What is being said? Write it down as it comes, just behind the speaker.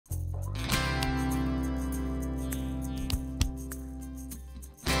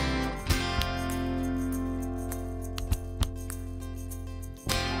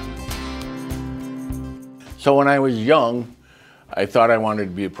So when I was young, I thought I wanted to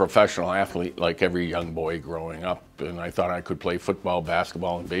be a professional athlete like every young boy growing up. And I thought I could play football,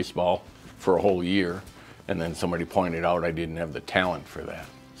 basketball, and baseball for a whole year. And then somebody pointed out I didn't have the talent for that.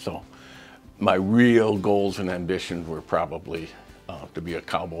 So my real goals and ambitions were probably to be a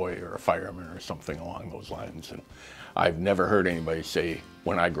cowboy or a fireman or something along those lines. And I've never heard anybody say,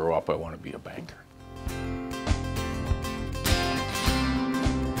 when I grow up, I want to be a banker.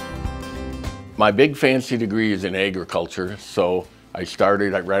 My big fancy degree is in agriculture, so I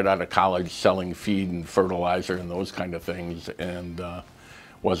started right out of college selling feed and fertilizer and those kind of things, and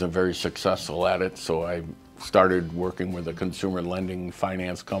wasn't very successful at it, so I started working with a consumer lending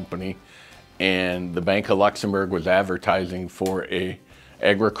finance company, and the Bank of Luxembourg was advertising for a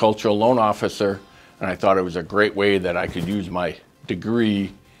agricultural loan officer, and I thought it was a great way that I could use my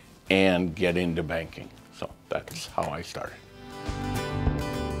degree and get into banking. So that's how I started.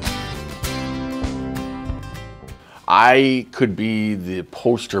 I could be the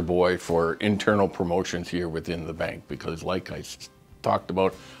poster boy for internal promotions here within the bank because, like I talked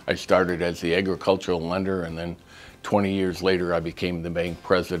about, I started as the agricultural lender, and then 20 years later I became the bank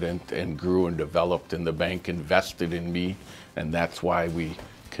president and grew and developed, and the bank invested in me, and that's why we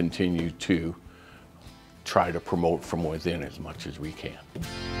continue to try to promote from within as much as we can.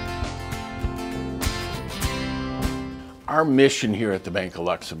 Our mission here at the Bank of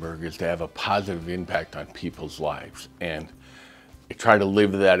Luxembourg is to have a positive impact on people's lives, and I try to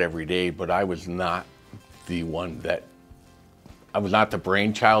live that every day, but I was not the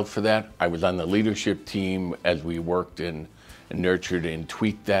brainchild for that. I was on the leadership team as we worked and nurtured and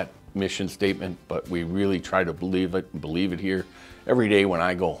tweaked that mission statement, but we really try to believe it here. Every day when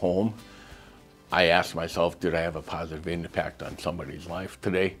I go home, I ask myself, did I have a positive impact on somebody's life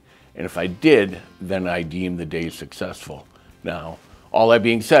today? And if I did, then I deem the day successful. Now, all that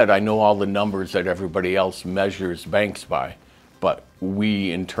being said, I know all the numbers that everybody else measures banks by, but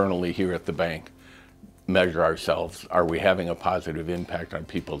we internally here at the bank measure ourselves. Are we having a positive impact on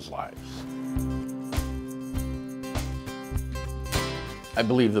people's lives? I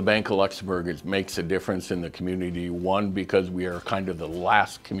believe the Bank of Luxembourg makes a difference in the community. One, because we are kind of the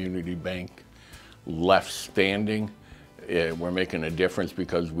last community bank left standing. We're making a difference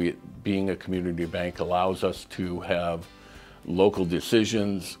because being a community bank allows us to have local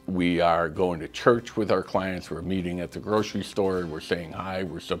decisions. We are going to church with our clients. We're meeting at the grocery store. We're saying hi.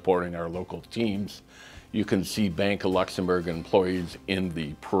 We're supporting our local teams. You can see Bank of Luxembourg employees in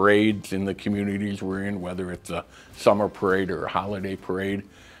the parades in the communities we're in, whether it's a summer parade or a holiday parade.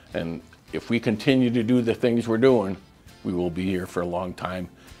 And if we continue to do the things we're doing, we will be here for a long time.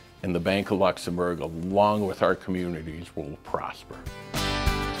 And the Bank of Luxembourg, along with our communities, will prosper.